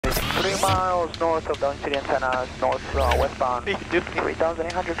3 miles north of the city antenna, north westbound.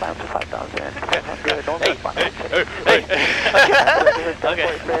 3,800 times to 5,700 north westbound. Hey!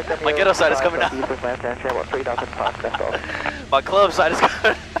 Okay. My ghetto side is coming out. My club side is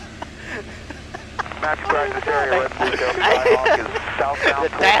coming. Match practice area, Red Blue Tail Skyhawk is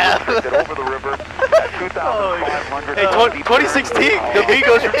southbound over the river at 2,500. Hey, 2016, the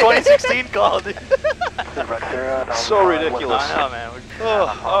Migos from 2016 called. So ridiculous. I know, man.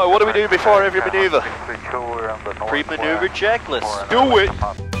 Oh, what do we do before every maneuver? Pre-maneuver checklist. Do it!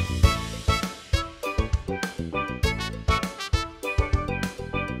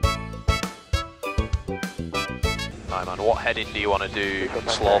 Right, man, what heading do you want to do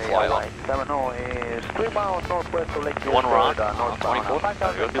slow fly on? 70 is 3 miles northwest of Lake. One wrong. 24?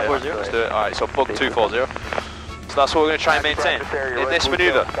 240. Let's do it. Alright, so bug 240. So that's what we're going to try and maintain. In this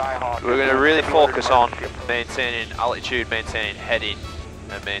manoeuvre, we're going to really focus on maintaining altitude, maintaining heading,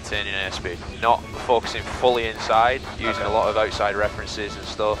 and maintaining airspeed. Not focusing fully inside, using a lot of outside references and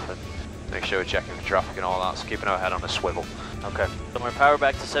stuff, and make sure we're checking for traffic and all that, so keeping our head on a swivel. Okay. So we're power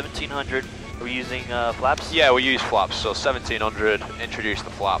back to 1700. We're using flaps? Yeah, we use flaps, so 1700, introduce the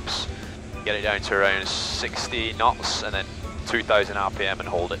flaps, get it down to around 60 knots, and then 2000 RPM and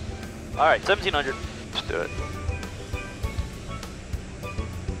hold it. Alright, 1700. Let's do it.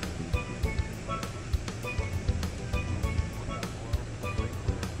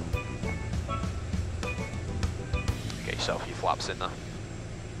 Get yourself a few flaps in there.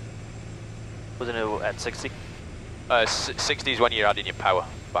 Wasn't it at 60? 60 is when you're adding your power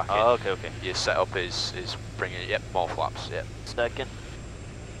back in. Oh, okay. Your setup is bringing, yep, more flaps, yep. Second.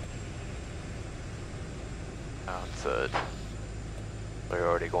 And third. We're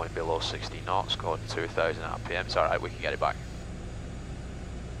already going below 60 knots, going 2000 RPM. It's alright, we can get it back.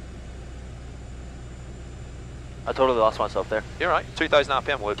 I totally lost myself there. You're right, 2000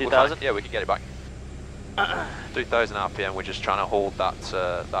 RPM. We're 2000? Yeah, we can get it back. 2000 RPM, we're just trying to hold that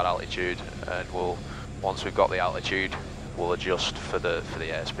that altitude, and we'll, once we've got the altitude, we'll adjust for the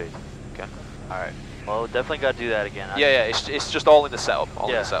airspeed. Okay. Alright. Well, definitely got to do that again. Yeah, it's just all in the setup. All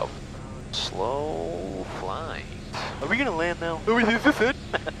in Yeah. the setup. Slow flight. Are we gonna land now? Are we this it?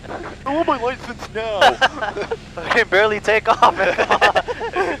 I want my license now. I can barely take off.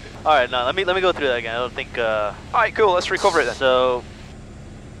 Alright, no, let me go through that again. I don't think Alright, cool, let's recover it then. So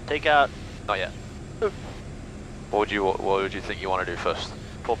take out Not yet. What would you think you want to do first?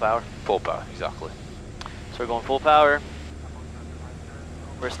 full power. Full power, exactly. So we're going full power.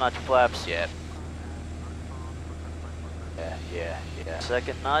 First notch of flaps. Yeah. Yeah.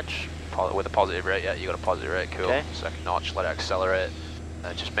 Second notch. With a positive rate, yeah, you got a positive rate, cool. Okay. Second notch, let it accelerate,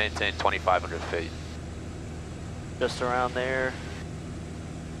 and just maintain 2,500 feet. Just around there.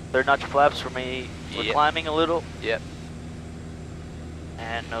 Third notch of flaps for me. We're Yep. climbing a little. Yep.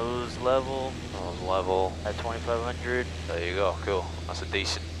 And nose level Nose level. at 2,500. There you go, cool. That's a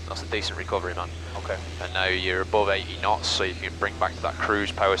decent recovery, man. Okay. And now you're above 80 knots, so you can bring back to that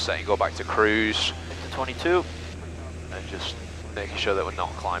cruise power setting, go back to cruise, To 22. and just making sure that we're not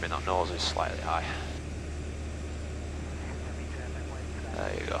climbing that nose is slightly high.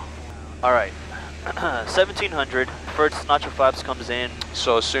 There you go. Alright. 1,700. First notch of flaps comes in.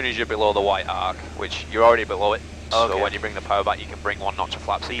 So as soon as you're below the white arc, which you're already below it, Okay. so when you bring the power back, you can bring one notch of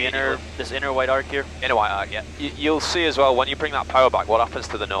flaps immediately. This inner white arc here. Inner white arc, yeah. You'll see as well, when you bring that power back, what happens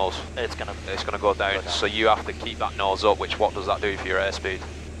to the nose? It's gonna Go down. So you have to keep that nose up, which what does that do for your airspeed?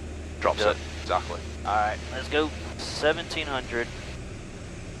 Drops Yep. it, exactly. Alright, let's go. 1,700.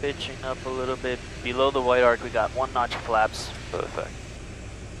 Pitching up a little bit. Below the white arc, we got one notch of flaps. Perfect.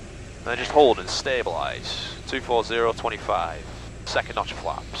 Then just hold and stabilize. 240, 25. Second notch of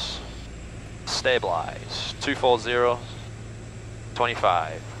flaps. Stabilize. 240,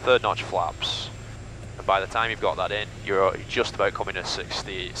 25. Third notch of flaps. And by the time you've got that in, you're just about coming to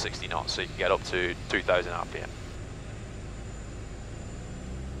 60 knots, so you can get up to 2,000 RPM.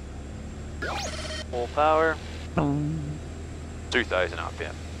 Full power. 2,000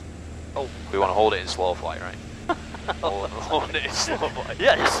 RPM. Oh, we want to hold it in slow flight, right? Hold it in slow flight.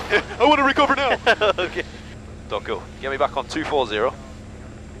 Yes! I want to recover now! Okay. So cool. Get me back on 240.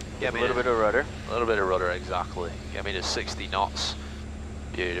 Get A me little bit of rudder. A little bit of rudder, exactly. Get me to 60 knots.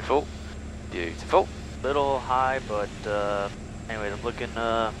 Beautiful. Beautiful. Little high, but anyway, I'm looking,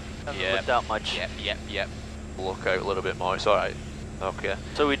 haven't looked out much. Yep. Look out a little bit more, it's alright. Okay.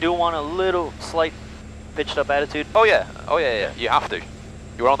 So we do want a little slight pitched up attitude. Oh yeah, you have to.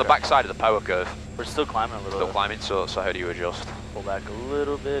 You were on the back side of the power curve. We're still climbing a little Still bit. climbing, so how do you adjust? Pull back a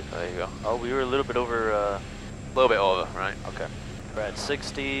little bit. There you go. Oh, we were a little bit over, A little bit over, right? okay. We're at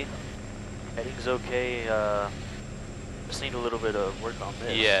 60. Heading's okay. Just need a little bit of work on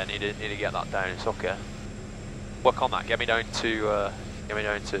this. Yeah, need to get that down. It's okay. Work on that. Get me down to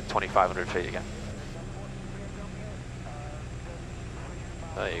 2,500 feet again.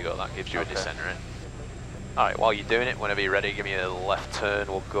 There you go. That gives you a descent rate. All right. While you're doing it, whenever you're ready, give me a left turn.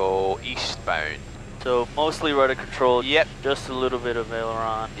 We'll go eastbound. So mostly rudder control. Yep. Just a little bit of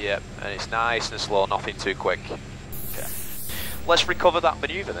aileron. Yep. And it's nice and slow. Nothing too quick. Okay. Let's recover that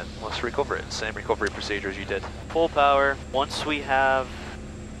maneuver then. Let's recover it. Same recovery procedure as you did. Full power. Once we have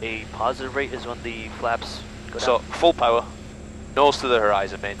a positive rate is when the flaps go down. So full power, nose to the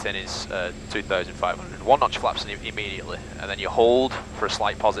horizon, maintaining 2,500. One notch flaps immediately, and then you hold for a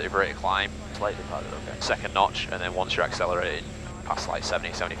slight positive rate of climb. Slightly positive, okay. Second notch, and then once you're accelerating, past like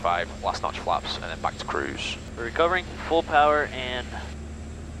 70, 75, last notch flaps, and then back to cruise. We're recovering, full power, and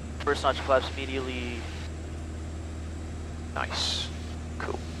first notch flaps immediately. Nice.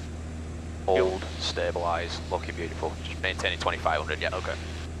 Cool. Hold, stabilize, looking beautiful. Just maintaining 2,500, yeah, okay.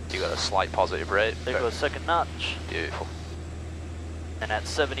 You got a slight positive rate. There goes second notch. Beautiful. And at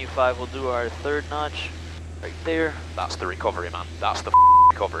 75, we'll do our third notch. Right there. That's the recovery, man. That's the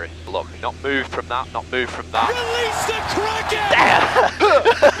recovery. Look, not moved from that, not moved from that. Release the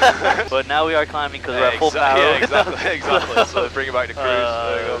Kraken! But now we are climbing because we're at full power. Yeah, exactly. So bring it back to cruise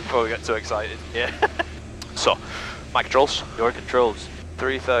there you go, before we get too excited. Yeah. So, my controls. Your controls.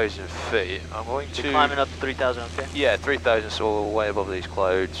 3,000 feet. I'm going to... You're climbing up to 3,000, okay? Yeah, 3,000, so we're way above these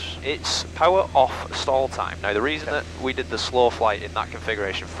clouds. It's power off stall time. Now, the reason that we did the slow flight in that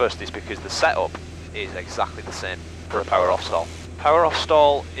configuration first is because the setup is exactly the same for a power off stall. Power off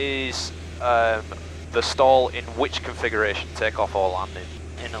stall is the stall in which configuration, takeoff or landing?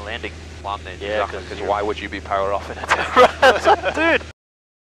 In a landing. Landing, Yeah, exactly, because why would you be power off in a takeoff? Dude!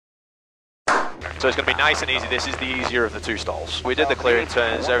 So it's going to be nice and easy. This is the easier of the two stalls. We did the clearing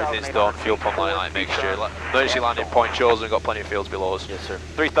turns, everything's done, fuel pump landing light mixture. Emergency landing point chosen, we've got plenty of fields below us. Yes, sir.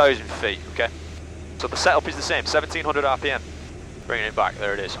 3,000 feet, okay? So the setup is the same, 1,700 RPM. Bringing it back,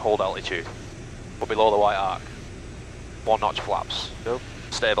 there it is, hold altitude. We're below the white arc. One notch flaps. Nope.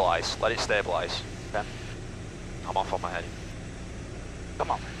 Stabilize, let it stabilize. Okay. I'm off on my heading. Come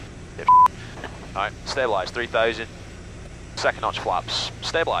on. Alright, stabilize, 3,000. Second notch flaps,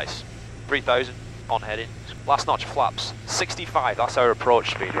 stabilize. 3,000 on heading. Last notch flaps, 65, that's our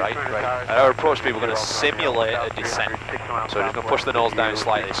approach speed, right? At our approach speed, we're going to simulate a descent. So we're just going to push the nose down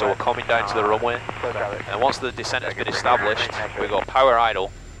slightly, so we're coming down to the runway. And once the descent has been established, we go power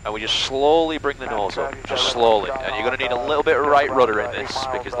idle, and we just slowly bring the nose up, just slowly. And you're going to need a little bit of right rudder in this,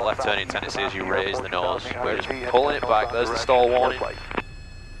 because the left turning tendency is you raise the nose. We're just pulling it back, there's the stall warning.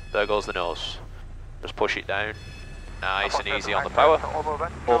 There goes the nose. Just push it down. Nice and easy on the power.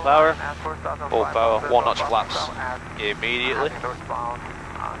 Full power. Full power. One notch flaps immediately.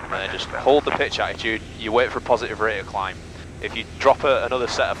 And then just hold the pitch attitude. You wait for a positive rate of climb. If you drop another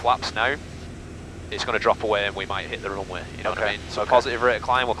set of flaps now, it's going to drop away and we might hit the runway. You know what I mean? So positive rate of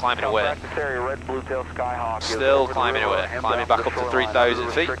climb, we're climbing away. Still climbing away. Climbing back up to 3,000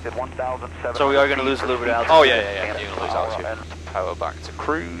 feet. So we are going to lose a little bit of altitude. Oh yeah. You're going to lose altitude. Power back to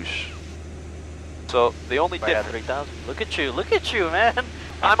cruise. So the only Right at difference... 3,000. Look at you, man.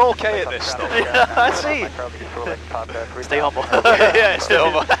 I'm okay at this stuff. Yeah, I see. Stay humble. Yeah, stay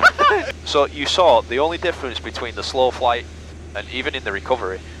humble. So you saw the only difference between the slow flight and even in the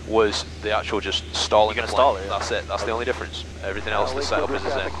recovery was the actual just stalling. You're going to stall it. Yeah. That's it. That's the only difference. Everything else, the setup is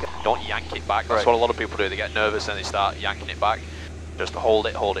the same. Don't yank it back. That's what a lot of people do. They get nervous and they start yanking it back. Just hold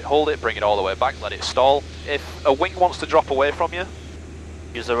it, hold it, hold it. Bring it all the way back. Let it stall. If a wing wants to drop away from you,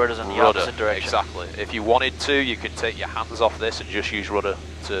 use the rudders in the opposite direction. Exactly. If you wanted to, you can take your hands off this and just use rudder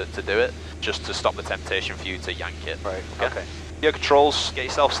to do it, just to stop the temptation for you to yank it. Right. Okay. Your controls, get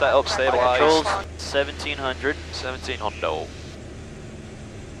yourself set up, stabilize. Controls, 1,700. 1,700.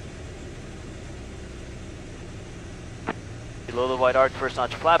 Below the white arc, first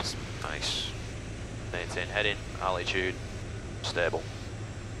notch flaps. Nice. Maintain heading, altitude, stable.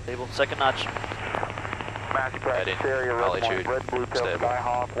 Stable, second notch. Heading, altitude, stable.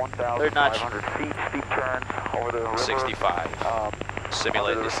 Third notch. 65.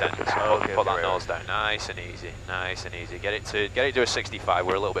 Simulate descent. Okay, Put that nose down. Nice and easy. Nice and easy. Get it to a 65.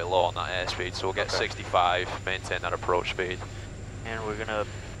 We're a little bit low on that airspeed, so we'll get 65. Maintain that approach speed. And we're gonna,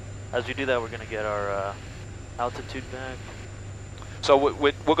 as we do that, we're gonna get our altitude back. So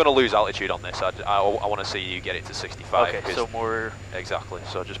we're going to lose altitude on this. I want to see you get it to 65. Okay, so more... Exactly,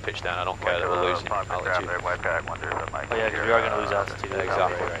 so just pitch down. I don't care that we're losing altitude. Oh yeah, because we are going to lose altitude.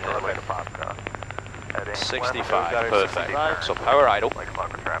 Exactly. Okay. 65, Got it, perfect. 65. So power idle.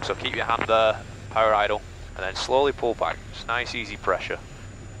 So keep your hand there, power idle, and then slowly pull back. Just nice, easy pressure.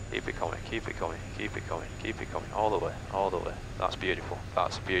 Keep it coming, keep it coming, keep it coming, keep it coming. All the way, all the way. That's beautiful,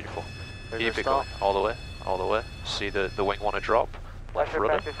 that's beautiful. Keep it going, all the way, all the way. See the wing want to drop. Left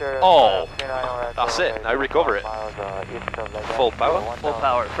rudder. Oh, that's it, now recover it. Full power. Full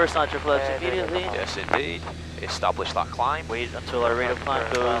power. First notch of flaps immediately. Yes, indeed. Establish that climb. Wait until our rate of climb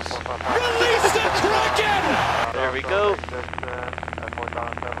goes. Release the Kraken! There we go.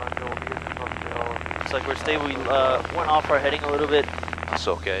 Looks like we're stable. We went off our heading a little bit. That's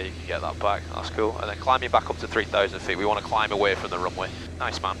okay, you can get that back, that's cool. And then climbing back up to 3,000 feet, we want to climb away from the runway.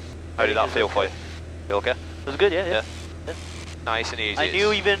 Nice, man. How did that feel for you? Feel okay? It was good, yeah. Nice and easy. I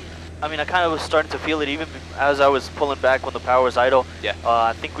knew even, I mean, I kind of was starting to feel it even as I was pulling back when the power was idle. Yeah.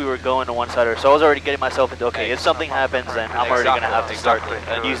 I think we were going to one side, so I was already getting myself into, okay, if something happens, then I'm already going to have to start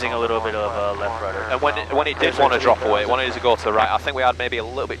using a little bit of left rudder. And when it did want to drop away, it wanted to go to the right, I think we had maybe a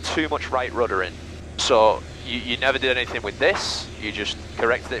little bit too much right rudder in. So you never did anything with this, you just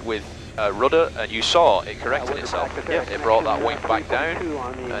corrected it with rudder, and you saw it corrected itself. It brought that wing back down,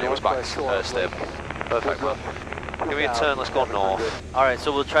 and it was back stable. Perfect, man. Give me a turn, let's go north. Alright,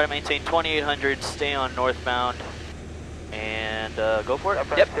 so we'll try to maintain 2800, stay on northbound, and go for it?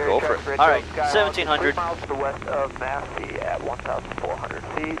 Yep, go for it. Alright, 1700. 3 miles to the west of Massey at 1,400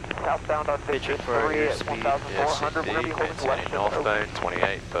 feet. Southbound on Pitching Victory for 3 your at speed. 1,400. We're going to be holding west of Northbound,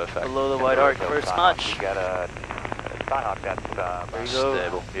 28, perfect. Below the white arc, first notch. You got a Skyhawk that's There you go.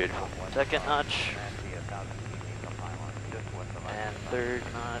 Stable, beautiful. Second notch. And third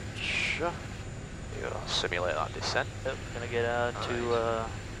notch. You simulate that descent. Yep, gonna get out to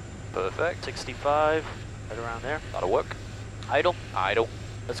Perfect. 65, right around there. That'll work. Idle. Idle.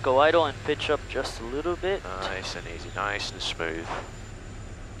 Let's go idle and pitch up just a little bit. Nice and easy, nice and smooth.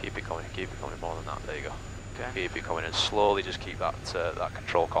 Keep it coming more than that. There you go. Okay. Keep it coming and slowly just keep that that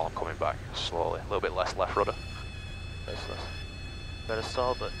control column coming back slowly. A little bit less left rudder. Less. Better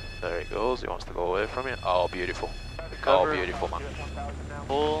stall, but There it goes. He wants to go away from you. Oh, beautiful. recover. Oh, beautiful, man.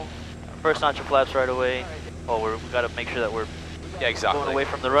 Full. First notch of flaps right away. Oh, we gotta make sure that we're Yeah, exactly. going away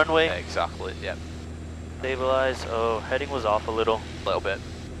from the runway. Exactly. Yep. Stabilize. Oh, heading was off a little. A little bit.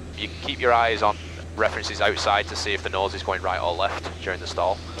 You can keep your eyes on references outside to see if the nose is going right or left during the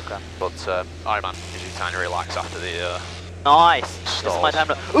stall. Okay. But alright, man. Usually time to relax after the. Nice. This is Stalls. my time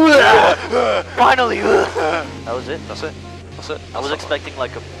to. Finally. That was it. That's it. That's it. I was expecting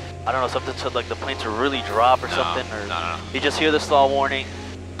like a, I don't know, something to like the plane to really drop or something, or No. you just hear the stall warning.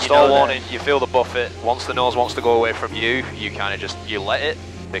 Stall warning, you feel the buffet. Once the nose wants to go away from you, you kind of just, you let it,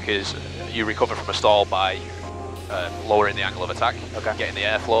 because you recover from a stall by lowering the angle of attack, getting the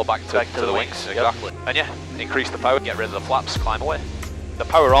airflow back to the wings. Exactly. And yeah, increase the power, get rid of the flaps, climb away. The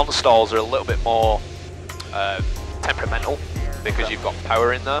power on stalls are a little bit more temperamental, because you've got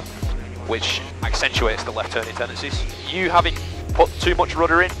power in there, which accentuates the left turning tendencies. You having put too much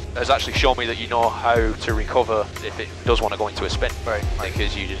rudder in has actually shown me that you know how to recover if it does want to go into a spin. Right.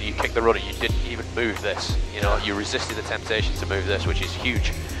 Because you kicked the rudder, you didn't even move this. You know, you resisted the temptation to move this, which is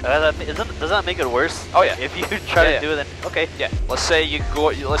huge. Does that make it worse? Oh yeah. If you try to do it, then okay. Yeah. Let's say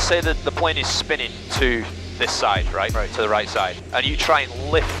let's say that the plane is spinning to this side, right? Right. To the right side, and you try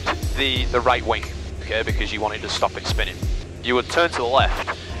and lift the right wing, okay, because you wanted to stop it spinning. You would turn to the left.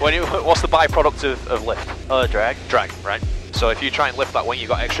 What's the byproduct of lift? Drag. Drag, right? So if you try and lift that wing, you've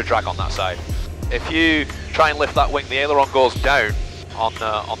got extra drag on that side. If you try and lift that wing, the aileron goes down on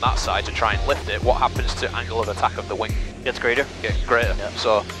that side to try and lift it. What happens to angle of attack of the wing? Gets greater. Gets greater. Yeah.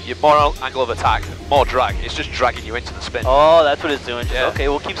 So you're more angle of attack, more drag. It's just dragging you into the spin. Oh, that's what it's doing. Yeah. Okay,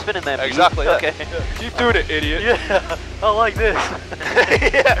 we'll keep spinning then. Exactly. Okay. Keep doing it, idiot. Yeah, I like this.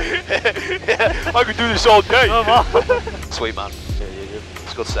 yeah. I could do this all day. Come on. Sweet man.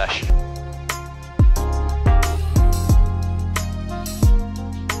 It's a good sesh.